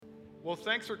Well,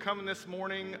 thanks for coming this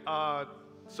morning.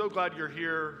 So glad you're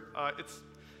here.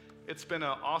 It's been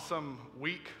an awesome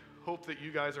week. Hope that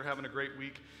you guys are having a great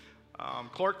week.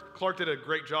 Clark did a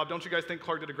great job. Don't you guys think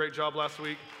Clark did a great job last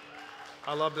week?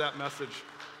 I loved that message.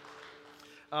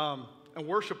 And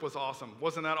worship was awesome.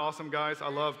 Wasn't that awesome, guys? I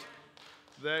loved.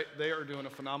 They are doing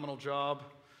a phenomenal job.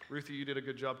 Ruthie, you did a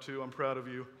good job too. I'm proud of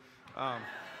you. Yeah.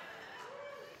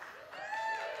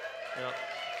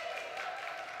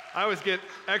 I always get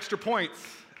extra points,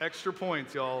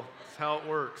 y'all. That's how it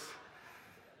works.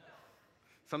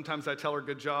 Sometimes I tell her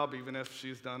good job even if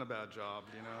she's done a bad job,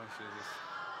 you know. She just,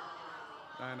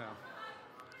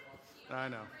 I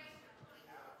know.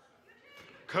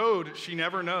 Code, she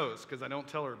never knows because I don't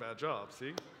tell her a bad job,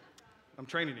 see? I'm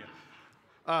training you.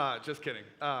 Just kidding.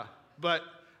 But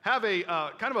have a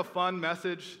kind of a fun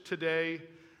message today.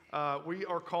 We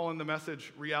are calling the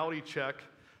message Reality Check.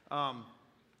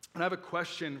 And I have a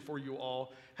question for you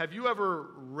all. Have you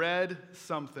ever read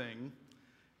something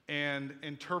and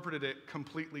interpreted it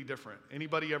completely different?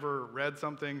 Anybody ever read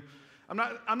something? I'm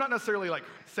not necessarily like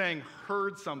saying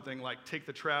heard something like take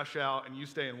the trash out and you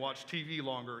stay and watch TV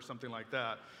longer or something like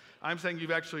that. I'm saying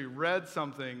you've actually read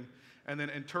something and then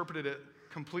interpreted it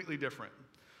completely different.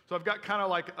 So I've got kind of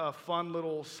like a fun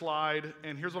little slide,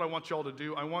 and here's what I want you all to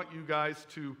do. I want you guys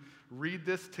to read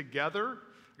this together.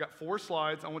 I've got 4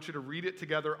 slides. I want you to read it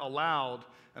together aloud,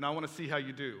 and I want to see how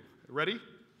you do. Ready?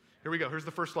 Here we go. Here's the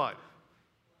first slide.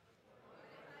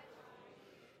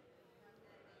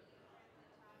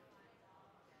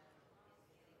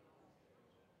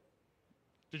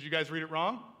 Did you guys read it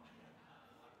wrong?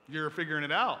 You're figuring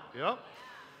it out. Yep.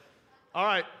 All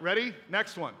right, ready?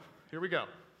 Next one. Here we go.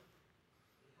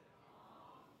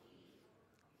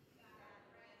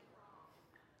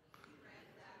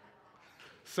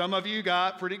 Some of you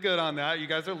got pretty good on that. You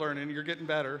guys are learning. You're getting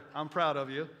better. I'm proud of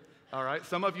you. All right.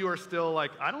 Some of you are still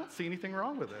like, I don't see anything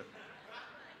wrong with it.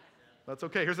 That's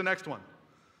okay. Here's the next one.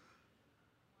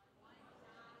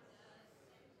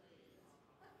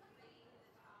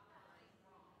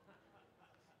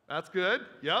 That's good.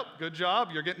 Yep. Good job.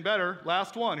 You're getting better.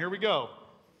 Last one. Here we go.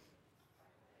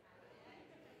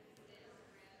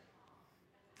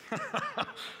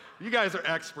 You guys are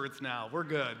experts now. We're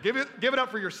good. Give it up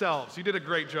for yourselves. You did a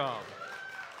great job.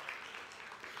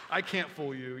 I can't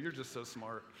fool you. You're just so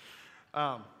smart.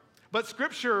 But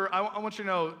Scripture, I want you to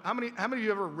know, how many of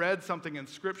you ever read something in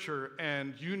Scripture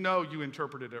and you know you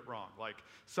interpreted it wrong? Like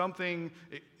something,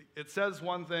 it says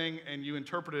one thing and you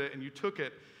interpreted it and you took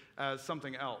it as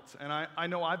something else. And I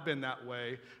know I've been that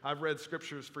way. I've read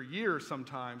Scriptures for years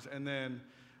sometimes, and then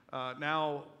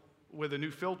now with a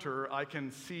new filter, I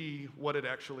can see what it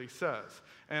actually says.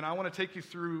 And I want to take you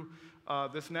through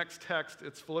this next text.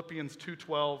 It's Philippians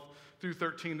 2:12 through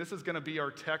 13. This is going to be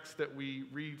our text that we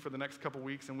read for the next couple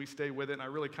weeks, and we stay with it, and I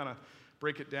really kind of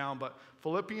break it down. But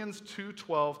Philippians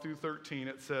 2:12 through 13,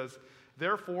 it says,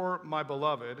 "Therefore, my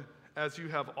beloved, as you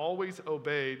have always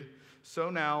obeyed, so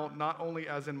now, not only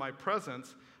as in my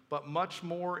presence, but much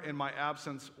more in my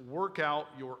absence, work out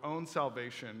your own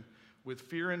salvation with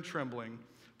fear and trembling,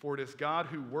 for it is God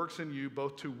who works in you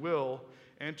both to will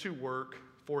and to work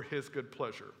for his good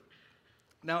pleasure."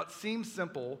 Now, it seems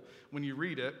simple when you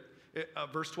read it.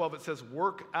 Verse 12, it says,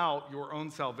 work out your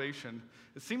own salvation.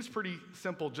 It seems pretty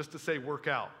simple just to say work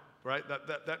out, right?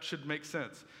 That should make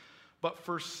sense. But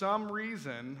for some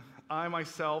reason, I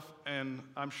myself, and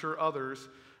I'm sure others,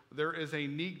 there is a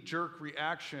knee-jerk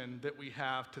reaction that we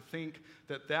have to think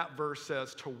that that verse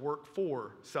says to work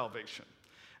for salvation.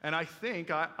 And I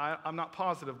think, I'm not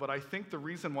positive, but I think the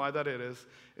reason why that is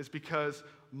because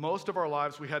most of our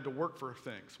lives we had to work for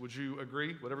things. Would you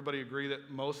agree? Would everybody agree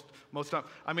that most time?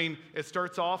 I mean, it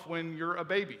starts off when you're a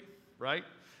baby, right?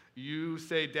 You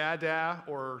say dada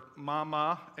or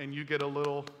mama and you get a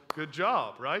little good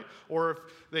job, right? Or if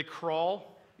they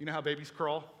crawl, you know how babies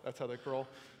crawl? That's how they crawl.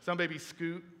 Some babies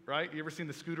scoot, right? You ever seen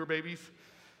the scooter babies?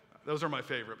 Those are my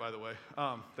favorite, by the way.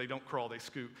 They don't crawl, they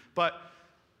scoot. But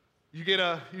you get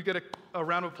a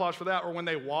round of applause for that. Or when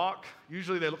they walk,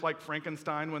 usually they look like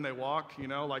Frankenstein when they walk, you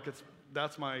know, like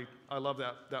I love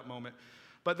that moment.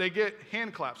 But they get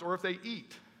hand claps, or if they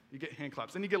eat, you get hand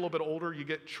claps. Then you get a little bit older, you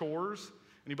get chores.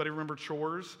 Anybody remember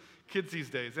chores? Kids these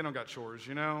days, they don't got chores,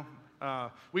 you know?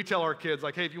 We tell our kids,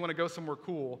 like, hey, if you want to go somewhere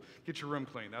cool, get your room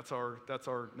clean. That's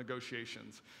our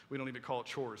negotiations. We don't even call it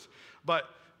chores. But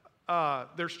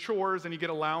there's chores, and you get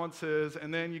allowances,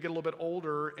 and then you get a little bit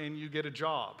older, and you get a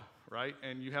job, right?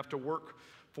 And you have to work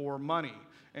for money.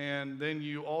 And then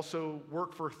you also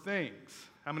work for things.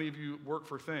 How many of you work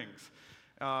for things?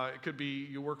 It could be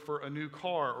you work for a new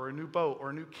car or a new boat or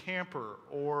a new camper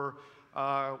or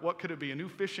What could it be? A new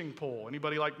fishing pole.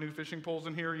 Anybody like new fishing poles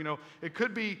in here? You know, it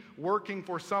could be working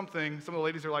for something. Some of the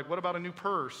ladies are like, what about a new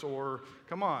purse? Or,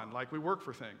 come on, like we work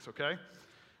for things, okay?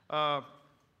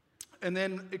 And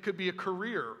then it could be a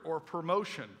career or a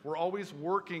promotion. We're always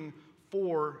working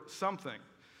for something.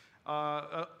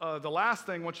 The last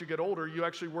thing, once you get older, you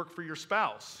actually work for your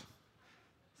spouse.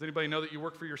 Does anybody know that you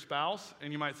work for your spouse?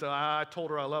 And you might say, I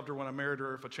told her I loved her when I married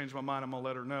her. If I change my mind, I'm going to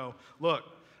let her know. Look,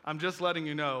 I'm just letting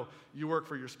you know you work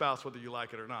for your spouse whether you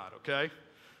like it or not, okay?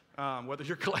 Whether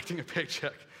you're collecting a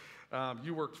paycheck,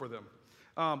 you work for them.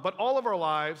 But all of our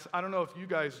lives, I don't know if you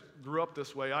guys grew up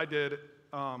this way. I did.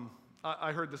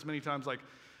 I heard this many times, like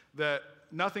that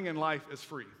nothing in life is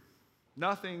free.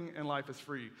 Nothing in life is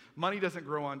free. Money doesn't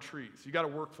grow on trees. You got to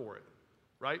work for it,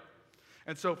 right?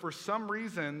 And so for some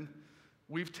reason,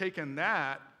 we've taken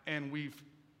that and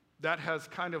that has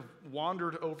kind of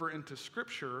wandered over into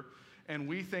Scripture, and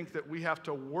we think that we have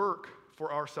to work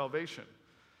for our salvation.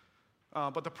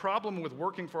 But the problem with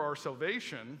working for our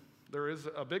salvation, there is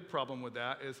a big problem with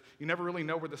that, is you never really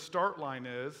know where the start line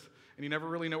is, and you never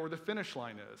really know where the finish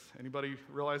line is. Anybody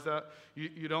realize that?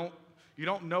 You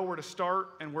don't know where to start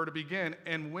and where to begin,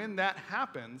 and when that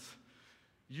happens,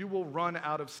 you will run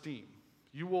out of steam.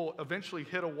 You will eventually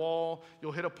hit a wall.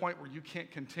 You'll hit a point where you can't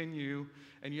continue,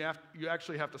 and you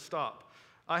actually have to stop.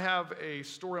 I have a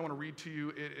story I want to read to you.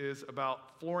 It is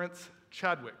about Florence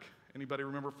Chadwick. Anybody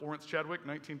remember Florence Chadwick,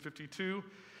 1952?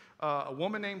 A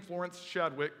woman named Florence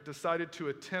Chadwick decided to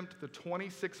attempt the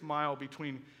 26-mile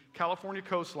between California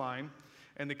coastline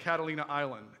and the Catalina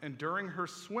Island. And during her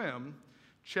swim,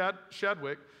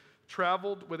 Chadwick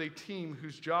traveled with a team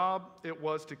whose job it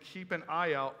was to keep an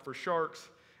eye out for sharks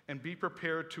and be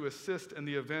prepared to assist in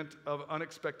the event of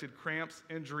unexpected cramps,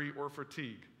 injury, or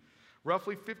fatigue.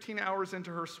 Roughly 15 hours into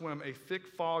her swim, a thick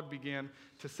fog began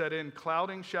to set in,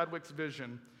 clouding Chadwick's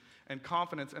vision and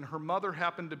confidence, and her mother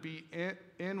happened to be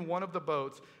in one of the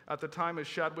boats at the time. As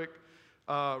Chadwick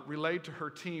relayed to her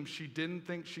team, she didn't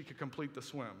think she could complete the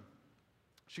swim.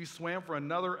 She swam for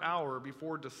another hour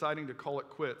before deciding to call it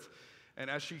quits. And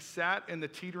as she sat in the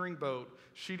teetering boat,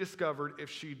 she discovered if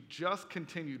she just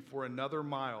continued for another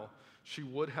mile, she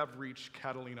would have reached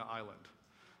Catalina Island.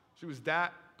 She was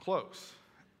that close.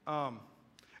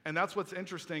 And that's what's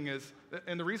interesting is,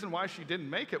 and the reason why she didn't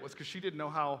make it was because she didn't know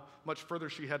how much further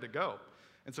she had to go.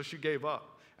 And so she gave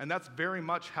up. And that's very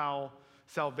much how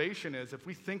salvation is. If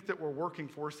we think that we're working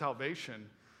for salvation,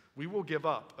 we will give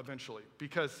up eventually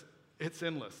because it's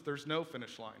endless. There's no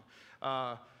finish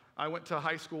line. I went to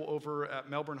high school over at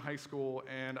Melbourne High School,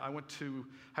 and I went to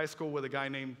high school with a guy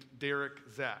named Derek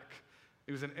Zach.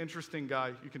 He was an interesting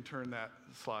guy. You can turn that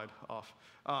slide off.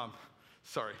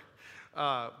 Sorry.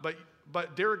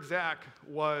 But Derek Zach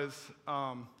was,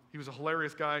 he was a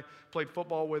hilarious guy, played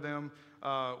football with him,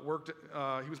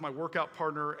 he was my workout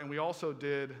partner, and we also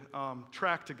did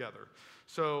track together.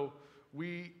 So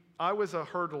I was a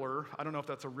hurdler. I don't know if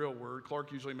that's a real word.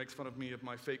 Clark usually makes fun of me of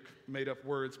my fake made-up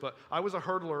words, but I was a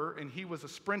hurdler, and he was a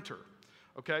sprinter,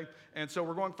 okay? And so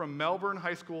we're going from Melbourne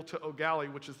High School to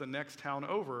Ogallie, which is the next town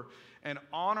over, and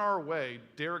on our way,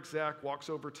 Derek Zach walks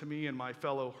over to me and my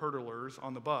fellow hurdlers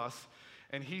on the bus,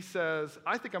 and he says,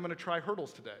 I think I'm going to try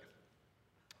hurdles today.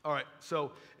 All right,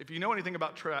 so if you know anything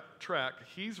about track,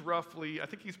 he's roughly, I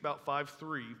think he's about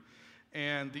 5'3",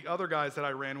 and the other guys that I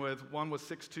ran with, one was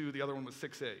 6'2", the other one was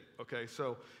 6'8", okay?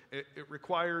 So it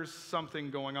requires something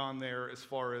going on there as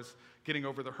far as getting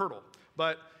over the hurdle.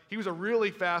 But he was a really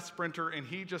fast sprinter, and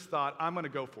he just thought, I'm going to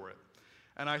go for it.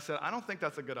 And I said, I don't think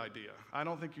that's a good idea. I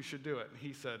don't think you should do it. And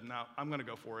he said, no, I'm going to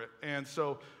go for it. And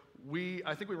so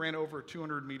I think we ran over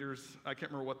 200 meters. I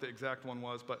can't remember what the exact one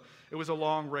was, but it was a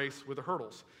long race with the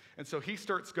hurdles. And so he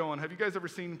starts going. Have you guys ever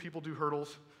seen people do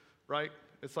hurdles, right?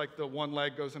 It's like the one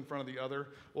leg goes in front of the other.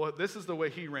 Well, this is the way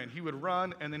he ran. He would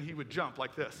run, and then he would jump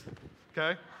like this,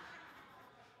 okay?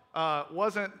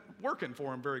 Wasn't working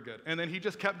for him very good. And then he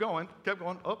just kept going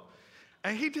up.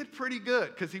 And he did pretty good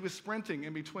because he was sprinting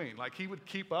in between. Like, he would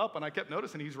keep up, and I kept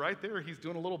noticing he's right there. He's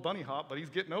doing a little bunny hop, but he's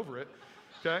getting over it,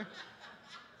 okay?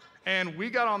 And we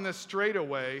got on this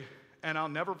straightaway, and I'll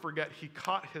never forget, he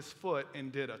caught his foot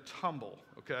and did a tumble,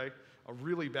 okay? A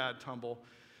really bad tumble.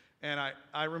 And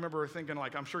I remember thinking,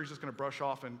 like, I'm sure he's just going to brush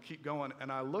off and keep going.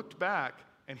 And I looked back,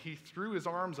 and he threw his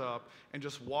arms up and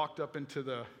just walked up into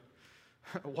the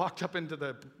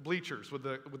bleachers with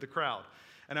the crowd.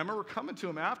 And I remember coming to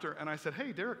him after, and I said,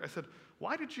 hey, Derek, I said,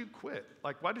 why did you quit?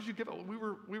 Like, why did you give up? We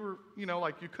were, you know,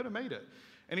 like, you could have made it.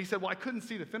 And he said, well, I couldn't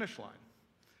see the finish line.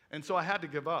 And so I had to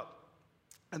give up.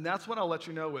 And that's what I'll let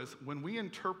you know is when we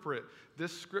interpret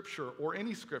this scripture or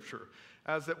any scripture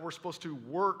as that we're supposed to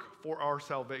work for our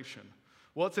salvation,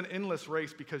 Well, it's an endless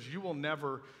race because you will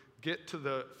never get to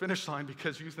the finish line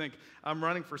because you think, I'm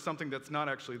running for something that's not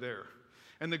actually there.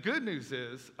 And the good news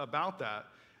is about that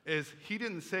is he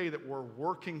didn't say that we're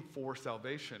working for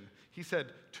salvation. He said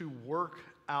to work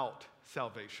out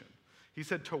salvation. He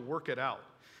said to work it out.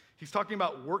 He's talking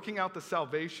about working out the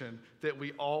salvation that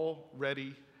we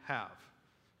already have.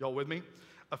 Y'all with me?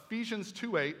 Ephesians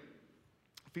 2:8,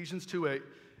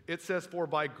 it says, for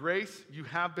by grace you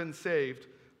have been saved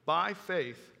by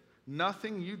faith.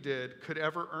 Nothing you did could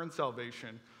ever earn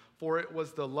salvation, for it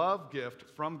was the love gift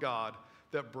from God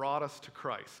that brought us to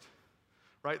Christ.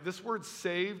 Right? This word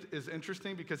saved is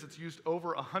interesting because it's used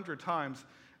over 100 times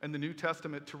in the New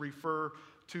Testament to refer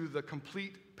to the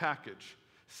complete package.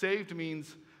 Saved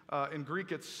means, in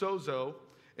Greek, it's sozo.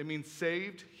 It means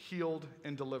saved, healed,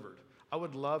 and delivered. I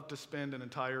would love to spend an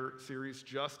entire series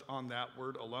just on that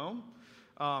word alone.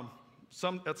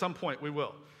 At some point, we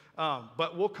will.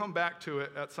 But we'll come back to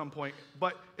it at some point.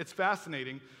 But it's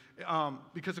fascinating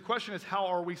because the question is, how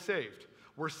are we saved?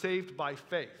 We're saved by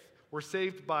faith. We're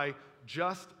saved by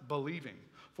just believing.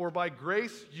 For by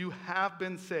grace you have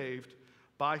been saved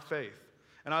by faith.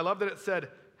 And I love that it said,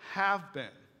 have been.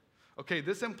 Okay,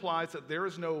 this implies that there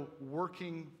is no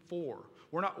working for.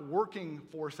 We're not working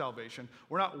for salvation.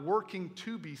 We're not working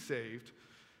to be saved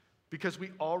because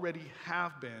we already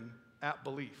have been at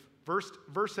belief.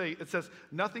 Verse 8, it says,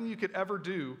 nothing you could ever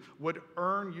do would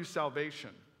earn you salvation.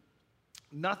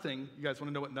 Nothing, you guys want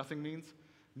to know what nothing means?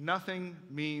 Nothing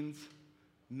means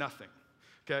nothing.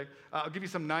 Okay? I'll give you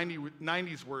some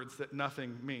 90s words that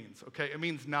nothing means. Okay? It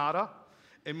means nada.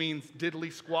 It means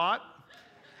diddly squat.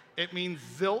 It means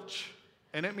zilch.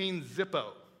 And it means zippo.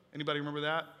 Anybody remember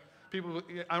that? People,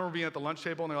 I remember being at the lunch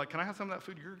table and they're like, can I have some of that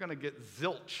food? You're going to get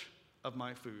zilch of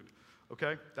my food.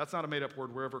 Okay? That's not a made-up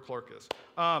word wherever Clark is.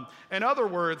 In other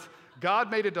words, God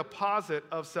made a deposit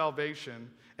of salvation,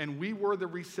 and we were the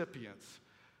recipients.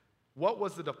 What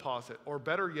was the deposit? Or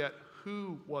better yet,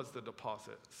 who was the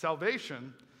deposit?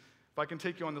 Salvation, if I can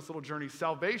take you on this little journey,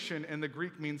 salvation in the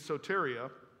Greek means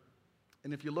soteria.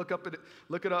 And if you look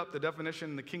it up, the definition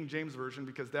in the King James Version,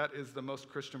 because that is the most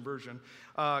Christian version,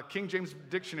 King James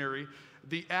Dictionary,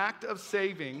 the act of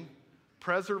saving,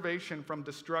 preservation from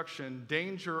destruction,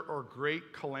 danger, or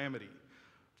great calamity.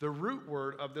 The root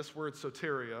word of this word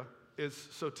soteria is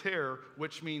soter,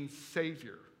 which means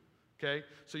savior. Okay?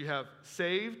 So you have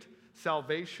saved,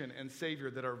 salvation, and savior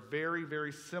that are very,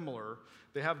 very similar.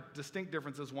 They have distinct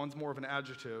differences. One's more of an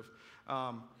adjective.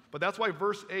 But that's why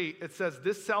verse 8, it says,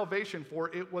 this salvation,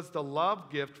 for it was the love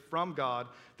gift from God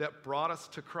that brought us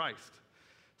to Christ.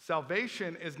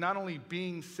 Salvation is not only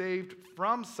being saved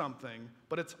from something,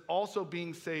 but it's also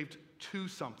being saved to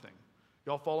something.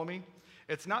 Y'all follow me?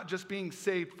 It's not just being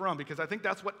saved from, because I think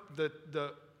that's what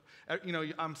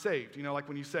I'm saved. You know, like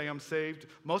when you say I'm saved,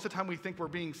 most of the time we think we're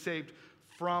being saved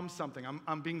from something.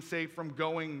 I'm being saved from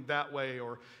going that way,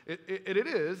 or it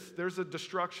is. There's a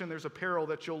destruction, there's a peril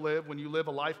that you'll live when you live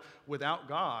a life without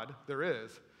God. There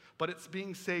is. But it's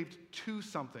being saved to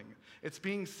something. It's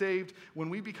being saved. When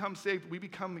we become saved, we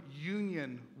become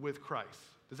union with Christ.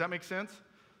 Does that make sense?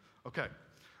 Okay.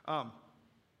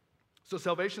 So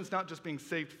salvation is not just being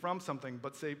saved from something,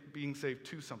 but being saved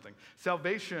to something.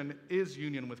 Salvation is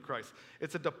union with Christ.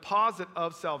 It's a deposit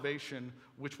of salvation,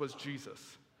 which was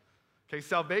Jesus. Okay,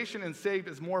 salvation and saved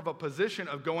is more of a position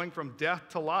of going from death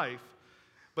to life,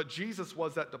 but Jesus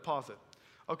was that deposit.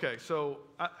 Okay, so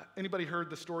anybody heard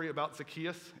the story about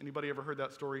Zacchaeus? Anybody ever heard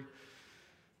that story?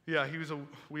 Yeah, he was a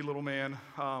wee little man.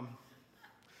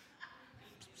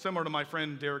 Similar to my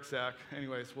friend Derek Zach.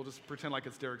 Anyways, we'll just pretend like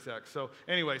it's Derek Zach. So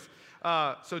anyways,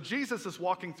 so Jesus is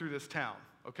walking through this town.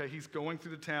 Okay, he's going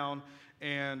through the town,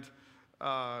 and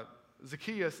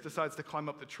Zacchaeus decides to climb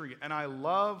up the tree. And I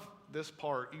love this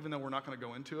part, even though we're not going to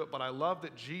go into it, but I love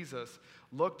that Jesus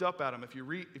looked up at him. If you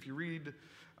read,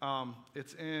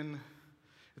 it's in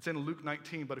Luke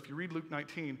 19, but if you read Luke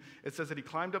 19, it says that he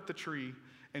climbed up the tree,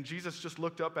 and Jesus just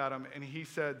looked up at him, and he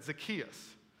said,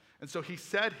 Zacchaeus. And so he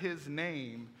said his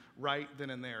name right then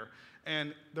and there.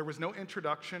 And there was no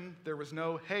introduction. There was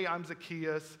no, hey, I'm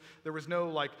Zacchaeus. There was no,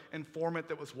 like, informant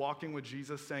that was walking with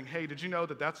Jesus saying, hey, did you know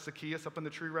that that's Zacchaeus up in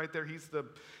the tree right there? He's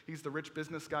the rich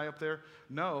business guy up there.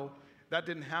 No, that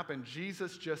didn't happen.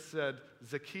 Jesus just said,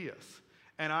 Zacchaeus.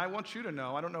 And I want you to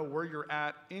know, I don't know where you're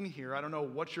at in here. I don't know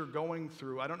what you're going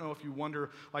through. I don't know if you wonder,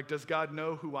 like, does God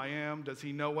know who I am? Does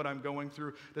he know what I'm going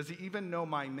through? Does he even know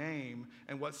my name?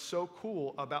 And what's so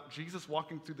cool about Jesus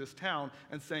walking through this town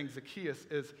and saying Zacchaeus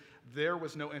is there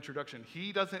was no introduction.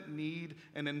 He doesn't need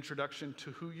an introduction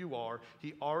to who you are.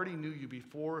 He already knew you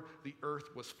before the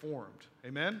earth was formed.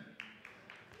 Amen?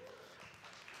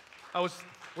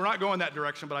 we're not going that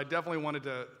direction, but I definitely wanted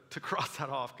to cross that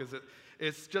off because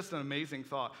it's just an amazing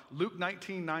thought. Luke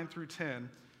 19, 9 through 10,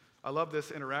 I love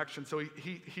this interaction. So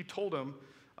he told him,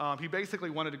 he basically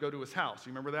wanted to go to his house. You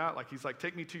remember that? Like, he's like,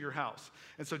 take me to your house.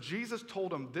 And so Jesus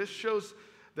told him, this shows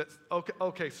that,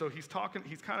 okay, so he's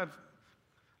kind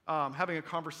of having a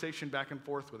conversation back and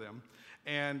forth with him.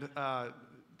 And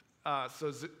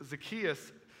so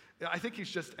Zacchaeus, I think he's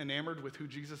just enamored with who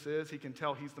Jesus is. He can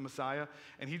tell he's the Messiah.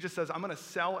 And he just says, I'm going to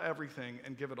sell everything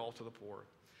and give it all to the poor.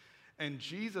 And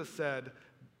Jesus said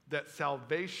that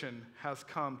salvation has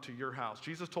come to your house.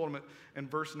 Jesus told him in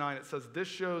verse 9, it says, this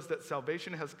shows that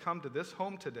salvation has come to this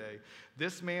home today.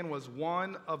 This man was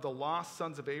one of the lost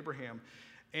sons of Abraham.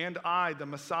 And I, the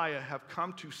Messiah, have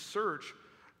come to search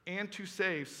and to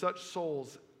save such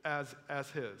souls as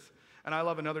his. And I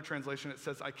love another translation. It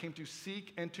says, I came to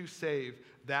seek and to save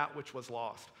that which was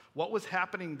lost. What was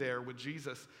happening there with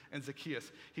Jesus and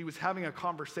Zacchaeus? He was having a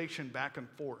conversation back and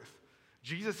forth.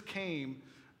 Jesus came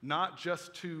not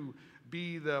just to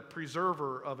be the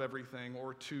preserver of everything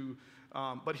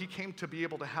but he came to be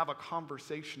able to have a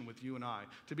conversation with you and I,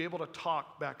 to be able to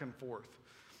talk back and forth.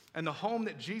 And the home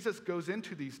that Jesus goes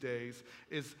into these days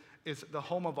is the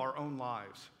home of our own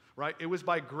lives. Right? It was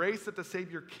by grace that the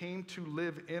Savior came to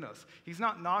live in us. He's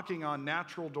not knocking on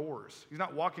natural doors. He's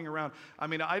not walking around. I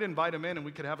mean, I'd invite him in and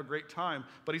we could have a great time,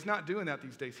 but he's not doing that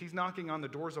these days. He's knocking on the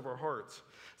doors of our hearts.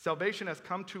 Salvation has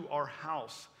come to our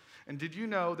house. And did you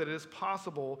know that it is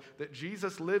possible that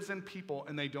Jesus lives in people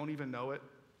and they don't even know it?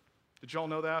 Did y'all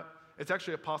know that? It's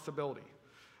actually a possibility.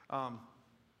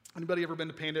 Anybody ever been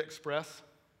to Panda Express?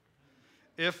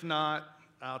 If not,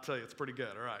 I'll tell you, it's pretty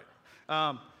good, all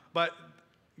right. But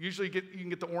usually you can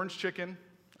get the orange chicken.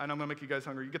 I know I'm going to make you guys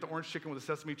hungry. You get the orange chicken with the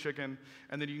sesame chicken,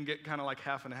 and then you can get kind of like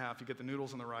half and half. You get the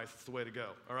noodles and the rice. It's the way to go,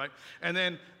 all right? And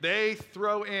then they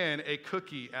throw in a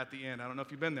cookie at the end. I don't know if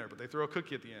you've been there, but they throw a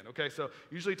cookie at the end, okay? So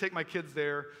usually take my kids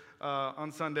there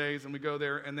on Sundays, and we go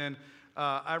there. And then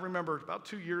I remember about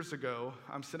 2 years ago,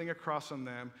 I'm sitting across from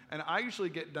them, and I usually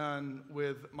get done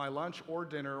with my lunch or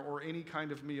dinner or any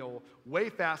kind of meal way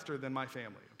faster than my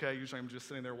family, okay? Usually I'm just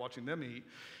sitting there watching them eat.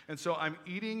 And so I'm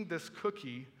eating this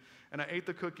cookie, and I ate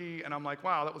the cookie, and I'm like,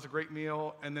 wow, that was a great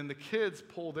meal. And then the kids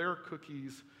pull their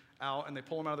cookies out, and they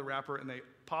pull them out of the wrapper, and they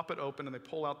pop it open, and they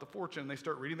pull out the fortune, and they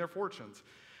start reading their fortunes.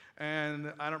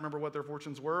 And I don't remember what their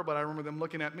fortunes were, but I remember them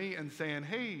looking at me and saying,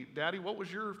 hey, Daddy, what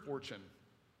was your fortune?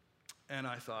 And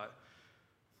I thought,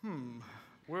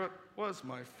 what was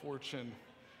my fortune?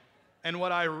 And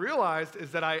what I realized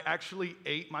is that I actually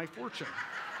ate my fortune.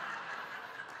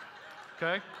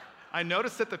 Okay? I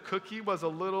noticed that the cookie was a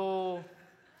little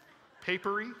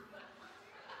papery.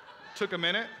 Took a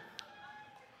minute.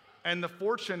 And the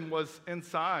fortune was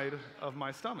inside of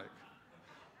my stomach.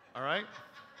 All right?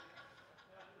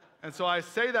 And so I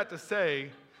say that to say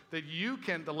that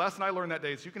the lesson I learned that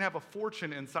day is you can have a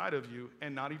fortune inside of you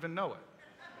and not even know it.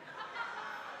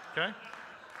 Okay?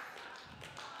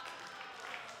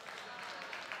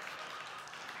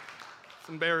 It's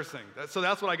embarrassing. So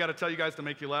that's what I got to tell you guys to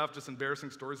make you laugh, just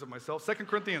embarrassing stories of myself. 2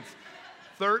 Corinthians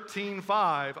 13:5,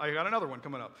 I got another one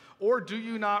coming up. Or do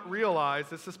you not realize,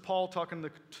 this is Paul talking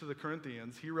to the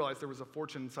Corinthians, he realized there was a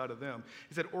fortune inside of them.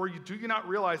 He said, do you not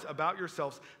realize about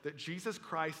yourselves that Jesus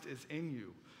Christ is in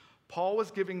you? Paul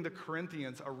was giving the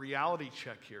Corinthians a reality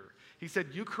check here. He said,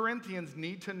 you Corinthians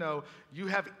need to know you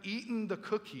have eaten the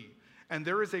cookie, and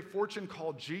there is a fortune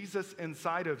called Jesus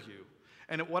inside of you.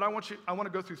 And what I want to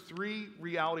go through 3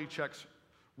 reality checks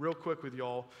real quick with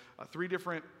y'all, 3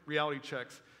 different reality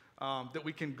checks that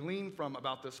we can glean from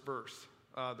about this verse,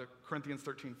 the Corinthians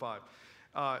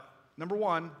 13:5. Number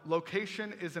 1,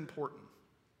 location is important.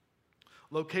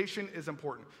 Location is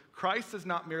important. Christ is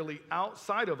not merely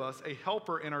outside of us, a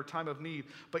helper in our time of need,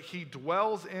 but he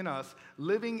dwells in us,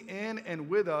 living in and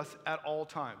with us at all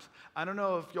times. I don't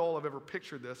know if y'all have ever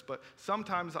pictured this, but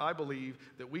sometimes I believe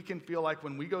that we can feel like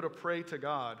when we go to pray to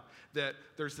God, that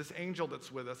there's this angel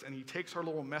that's with us, and he takes our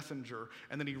little messenger,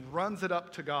 and then he runs it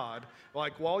up to God,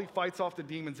 like while he fights off the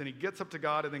demons, and he gets up to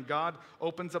God, and then God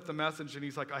opens up the message, and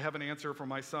he's like, I have an answer for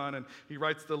my son, and he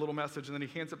writes the little message, and then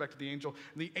he hands it back to the angel,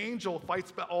 and the angel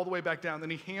fights all the way back down,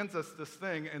 then he hands us this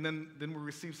thing, and then we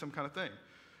receive some kind of thing.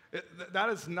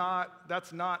 That's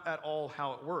not at all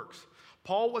how it works.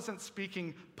 Paul wasn't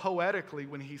speaking poetically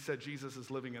when he said Jesus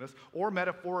is living in us, or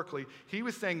metaphorically. He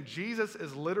was saying Jesus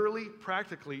is literally,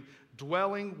 practically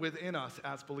dwelling within us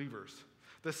as believers.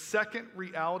 The second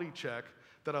reality check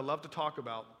that I love to talk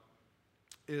about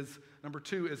is, number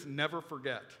 2, is never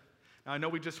forget. Now, I know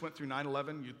we just went through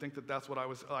 9/11. You'd think that that's what I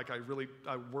was like. I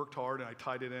worked hard and I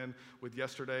tied it in with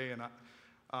yesterday, and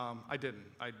I didn't.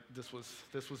 This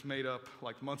was made up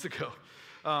like months ago.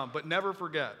 But never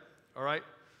forget, all right?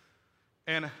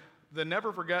 And the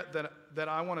never forget that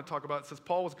I want to talk about, it says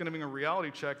Paul was giving a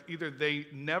reality check. Either they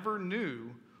never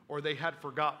knew or they had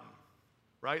forgotten,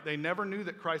 right? They never knew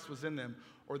that Christ was in them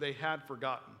or they had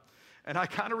forgotten. And I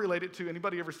kind of relate it to,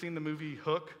 anybody ever seen the movie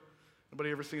Hook?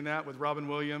 Anybody ever seen that with Robin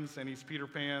Williams, and he's Peter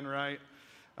Pan, right?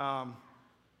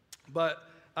 But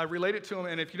I relate it to him,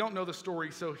 and if you don't know the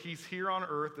story, so he's here on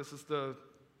earth. This is the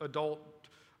adult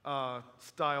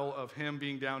style of him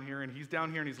being down here, and he's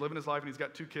down here, and he's living his life, and he's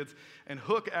got 2 kids, and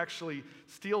Hook actually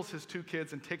steals his 2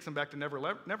 kids and takes them back to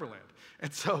Neverland.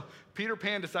 And so Peter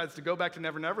Pan decides to go back to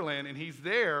Neverland, and he's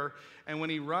there, and when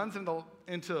he runs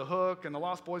into Hook and the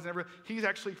Lost Boys and everything, he's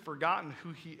actually forgotten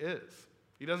who he is.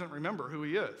 He doesn't remember who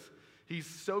he is. He's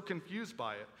so confused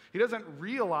by it. He doesn't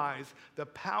realize the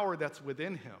power that's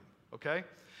within him, okay?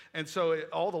 And so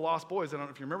all the Lost Boys, I don't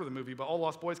know if you remember the movie, but all the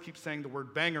Lost Boys keep saying the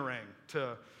word bangarang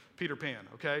to Peter Pan,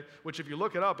 okay? Which if you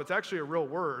look it up, it's actually a real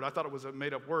word. I thought it was a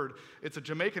made-up word. It's a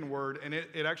Jamaican word, and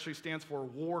it actually stands for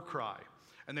war cry.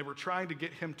 And they were trying to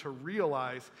get him to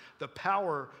realize the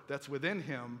power that's within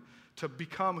him to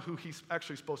become who he's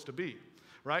actually supposed to be,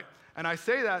 right? And I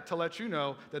say that to let you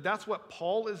know that that's what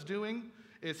Paul is doing,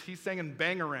 is he's saying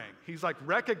bangarang. He's like,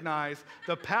 recognize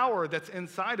the power that's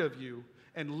inside of you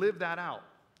and live that out,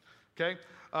 okay?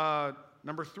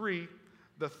 Number 3,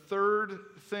 the third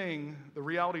thing, the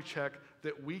reality check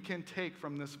that we can take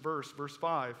from this verse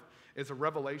 5, is a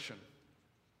revelation.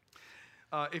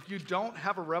 If you don't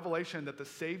have a revelation that the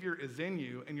Savior is in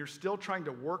you and you're still trying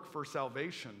to work for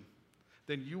salvation,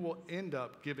 then you will end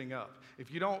up giving up.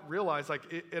 If you don't realize, like,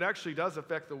 it actually does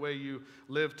affect the way you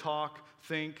live, talk,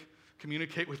 think,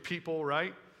 communicate with people,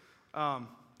 right?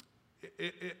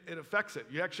 It affects it.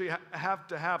 You actually have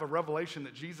to have a revelation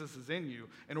that Jesus is in you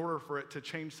in order for it to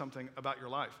change something about your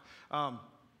life.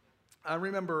 I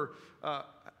remember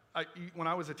when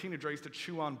I was a teenager, I used to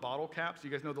chew on bottle caps. You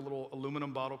guys know the little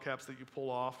aluminum bottle caps that you pull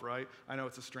off, right? I know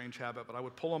it's a strange habit, but I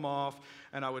would pull them off,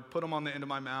 and I would put them on the end of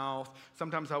my mouth.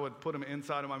 Sometimes I would put them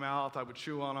inside of my mouth. I would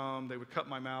chew on them. They would cut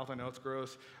my mouth. I know it's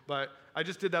gross, but I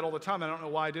just did that all the time. I don't know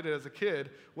why I did it as a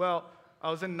kid. Well,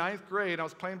 I was in 9th grade, and I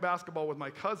was playing basketball with my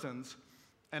cousins,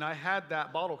 and I had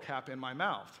that bottle cap in my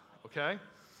mouth, okay?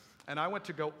 And I went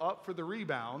to go up for the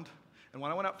rebound, and when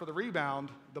I went up for the rebound,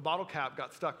 the bottle cap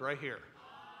got stuck right here,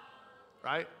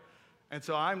 right? And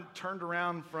so I'm turned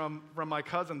around from my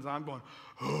cousins, and I'm going,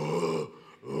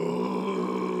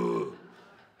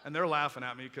 and they're laughing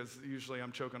at me because usually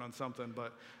I'm choking on something,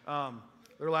 but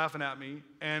they're laughing at me.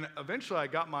 And eventually I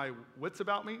got my wits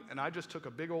about me, and I just took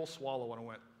a big old swallow and I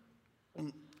went,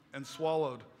 and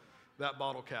swallowed that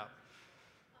bottle cap.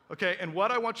 Okay, and what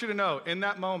I want you to know in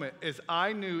that moment is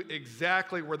I knew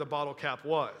exactly where the bottle cap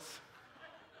was,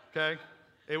 okay?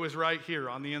 It was right here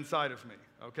on the inside of me,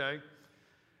 okay?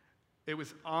 It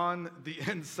was on the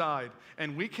inside,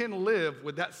 and we can live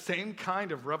with that same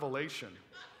kind of revelation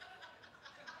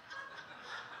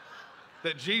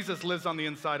that Jesus lives on the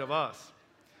inside of us.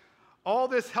 All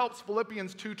this helps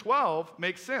Philippians 2:12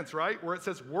 make sense, right? Where it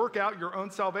says, work out your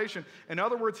own salvation. In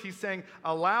other words, he's saying,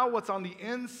 allow what's on the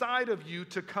inside of you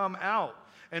to come out.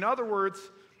 In other words,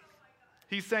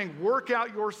 he's saying, work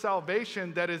out your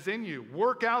salvation that is in you.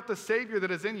 Work out the Savior that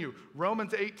is in you.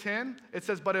 Romans 8:10, it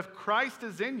says, but if Christ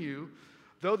is in you,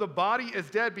 though the body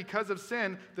is dead because of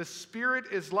sin, the Spirit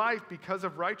is life because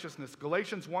of righteousness.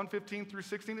 Galatians 1:15 through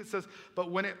 16, it says,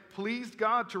 but when it pleased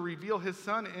God to reveal his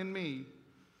Son in me,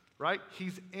 right?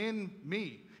 He's in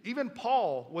me. Even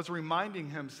Paul was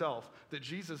reminding himself that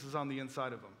Jesus is on the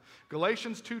inside of him.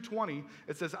 Galatians 2:20,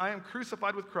 it says, I am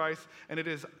crucified with Christ, and it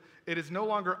is no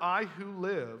longer I who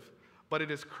live, but it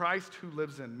is Christ who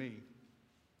lives in me.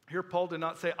 Here, Paul did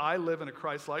not say, I live in a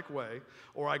Christ-like way,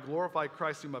 or I glorify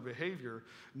Christ through my behavior.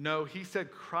 No, he said,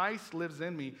 Christ lives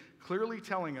in me, clearly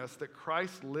telling us that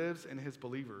Christ lives in his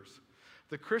believers.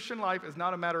 The Christian life is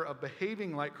not a matter of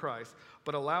behaving like Christ,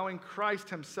 but allowing Christ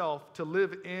himself to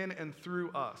live in and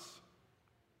through us.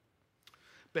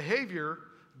 Behavior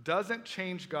doesn't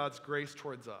change God's grace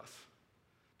towards us.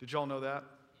 Did y'all know that?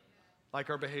 Like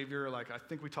our behavior, like I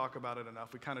think we talk about it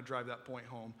enough. We kind of drive that point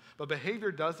home. But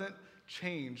behavior doesn't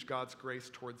change God's grace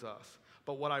towards us.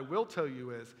 But what I will tell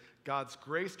you is God's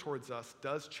grace towards us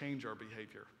does change our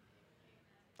behavior.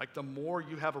 Like the more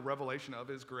you have a revelation of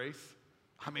his grace,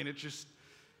 I mean,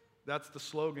 that's the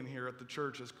slogan here at the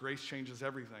church is grace changes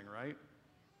everything, right?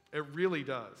 It really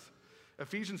does.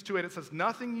 Ephesians 2:8, it says,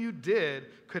 nothing you did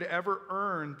could ever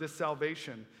earn this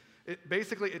salvation.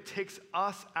 It takes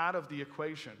us out of the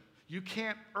equation. You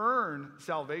can't earn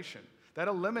salvation. That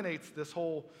eliminates this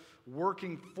whole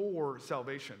working for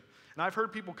salvation. And I've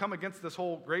heard people come against this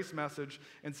whole grace message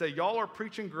and say, y'all are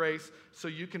preaching grace so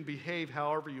you can behave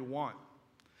however you want.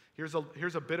 Here's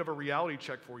a bit of a reality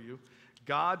check for you.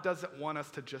 God doesn't want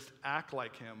us to just act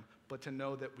like him, but to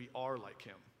know that we are like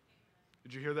him.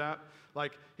 Did you hear that?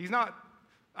 Like, it's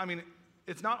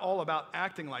not all about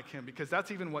acting like him, because that's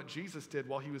even what Jesus did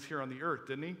while he was here on the earth,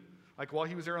 didn't he? Like, while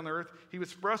he was here on the earth, he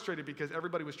was frustrated because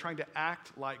everybody was trying to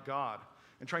act like God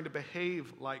and trying to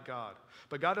behave like God.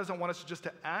 But God doesn't want us just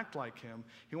to act like him.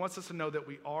 He wants us to know that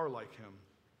we are like him.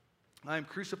 I am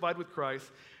crucified with Christ,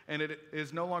 and it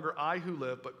is no longer I who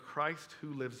live, but Christ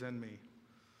who lives in me.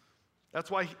 That's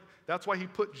why he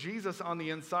put Jesus on the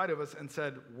inside of us and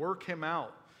said, work him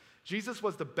out. Jesus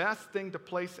was the best thing to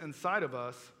place inside of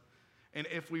us, and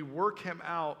if we work him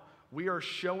out, we are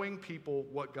showing people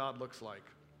what God looks like.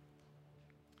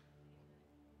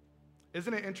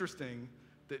 Isn't it interesting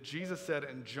that Jesus said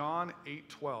in John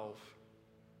 8:12,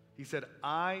 he said,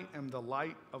 I am the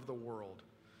light of the world.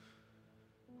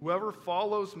 Whoever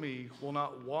follows me will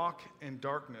not walk in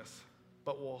darkness,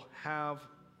 but will have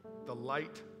the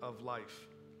light of life.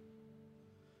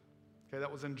 Okay,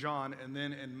 that was in John. And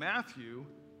then in Matthew,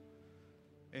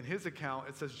 in his account,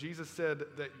 it says Jesus said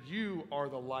that you are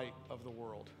the light of the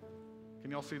world.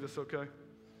 Can y'all see this okay?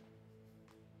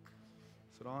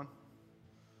 Is it on?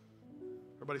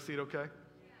 Everybody see it okay?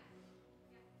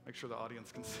 Make sure the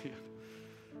audience can see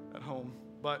it at home.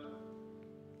 But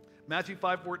Matthew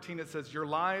 5:14, it says, your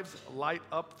lives light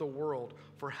up the world.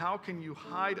 For how can you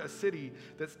hide a city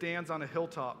that stands on a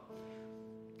hilltop?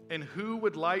 And who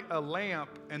would light a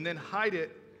lamp and then hide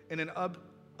it in an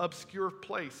obscure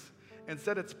place?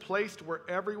 Instead, it's placed where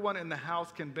everyone in the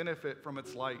house can benefit from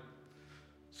its light.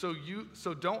 So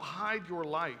don't hide your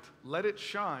light. Let it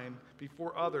shine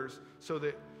before others so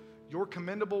that your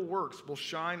commendable works will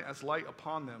shine as light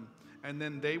upon them, and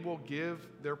then they will give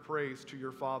their praise to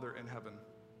your Father in heaven.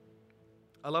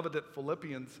 I love it that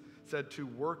Philippians said to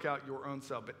work out your own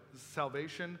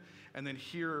salvation. And then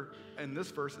here in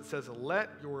this verse, it says, let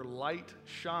your light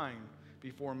shine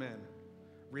before men.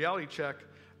 Reality check,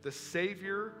 the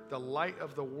Savior, the light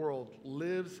of the world,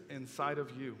 lives inside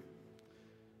of you.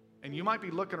 And you might be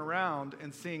looking around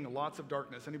and seeing lots of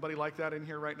darkness. Anybody like that in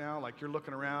here right now? Like you're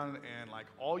looking around and like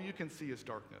all you can see is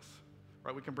darkness,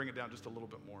 right? We can bring it down just a little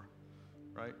bit more,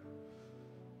 right?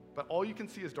 But all you can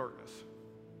see is darkness.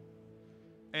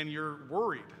 And you're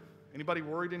worried. Anybody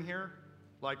worried in here?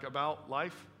 Like about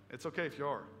life? It's okay if you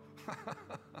are.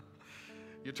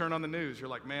 You turn on the news, you're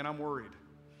like, man, I'm worried.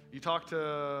 You talk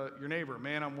to your neighbor,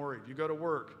 man, I'm worried. You go to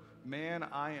work, man,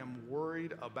 I am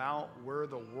worried about where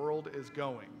the world is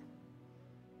going.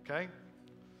 Okay?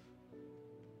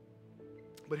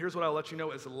 But here's what I'll let you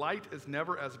know is light is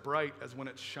never as bright as when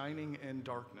it's shining in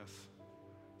darkness.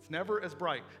 It's never as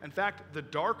bright. In fact, the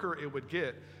darker it would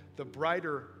get, the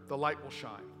brighter the light will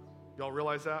shine. Y'all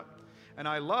realize that? And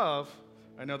I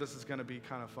know this is going to be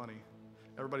kind of funny.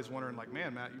 Everybody's wondering, like,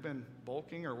 man, Matt, you've been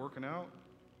bulking or working out?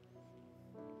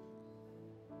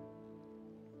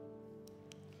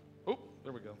 Oh,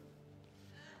 there we go.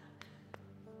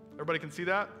 Everybody can see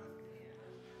that?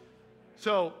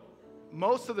 So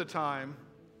most of the time,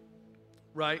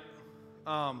 right,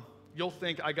 you'll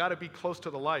think, I got to be close to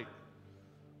the light.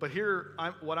 But here,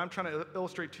 what I'm trying to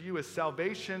illustrate to you is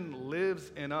salvation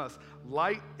lives in us.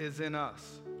 Light is in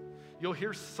us. You'll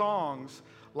hear songs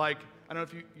like, I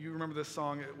don't know if you remember this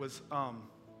song.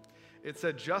 It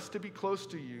said, just to be close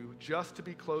to you, just to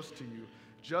be close to you,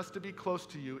 just to be close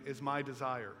to you is my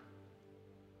desire.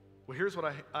 Well, here's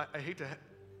what I hate to,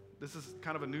 this is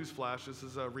kind of a news flash. This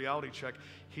is a reality check.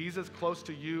 He's as close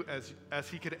to you as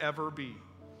he could ever be.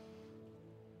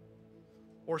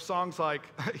 Or songs like,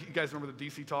 you guys remember the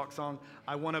DC Talk song?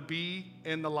 I want to be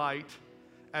in the light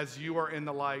as you are in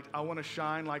the light. I want to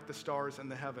shine like the stars in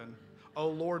the heaven. Oh,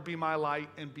 Lord, be my light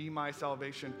and be my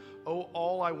salvation. Oh,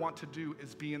 all I want to do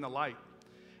is be in the light.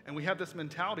 And we have this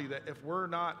mentality that if we're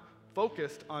not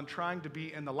focused on trying to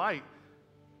be in the light,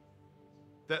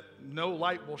 that no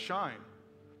light will shine.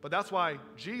 But that's why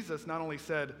Jesus not only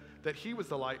said that he was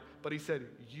the light, but he said,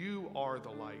 you are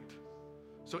the light.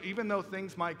 So even though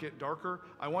things might get darker,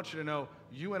 I want you to know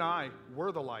you and I,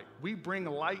 we're the light. We bring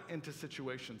light into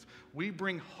situations. We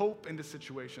bring hope into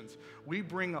situations. We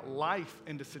bring life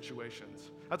into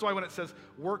situations. That's why when it says,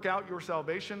 work out your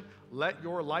salvation, let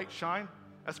your light shine,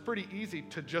 that's pretty easy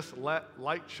to just let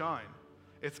light shine.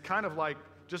 It's kind of like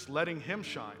just letting him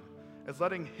shine. It's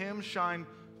letting him shine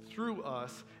through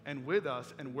us and with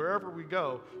us, and wherever we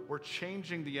go, we're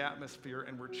changing the atmosphere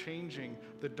and we're changing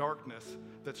the darkness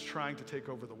that's trying to take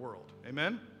over the world.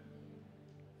 Amen?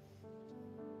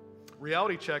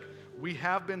 Reality check, we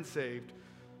have been saved,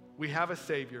 we have a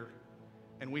Savior,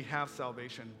 and we have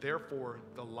salvation. Therefore,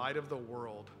 the light of the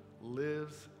world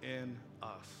lives in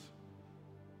us.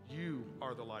 You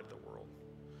are the light of the world.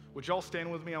 Would y'all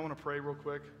stand with me? I want to pray real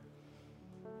quick.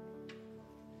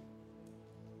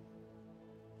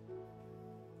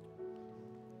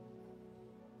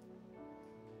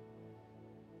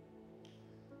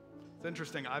 It's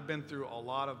interesting, I've been through a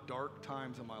lot of dark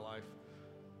times in my life.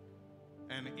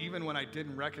 And even when I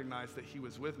didn't recognize that he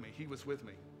was with me, he was with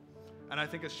me. And I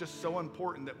think it's just so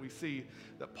important that we see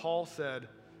that Paul said,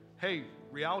 hey,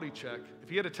 reality check. If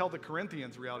he had to tell the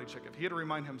Corinthians reality check, if he had to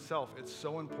remind himself, it's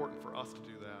so important for us to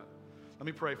do that. Let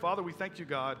me pray. Father, we thank you,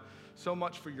 God, so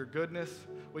much for your goodness.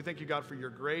 We thank you, God, for your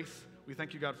grace. We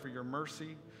thank you, God, for your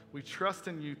mercy. We trust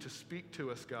in you to speak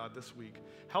to us, God, this week.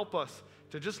 Help us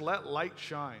to just let light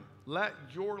shine. Let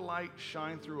your light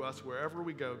shine through us wherever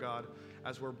we go, God,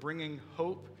 as we're bringing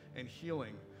hope and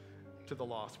healing to the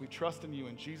lost. We trust in you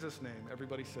in Jesus' name.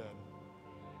 Everybody said,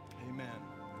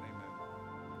 amen.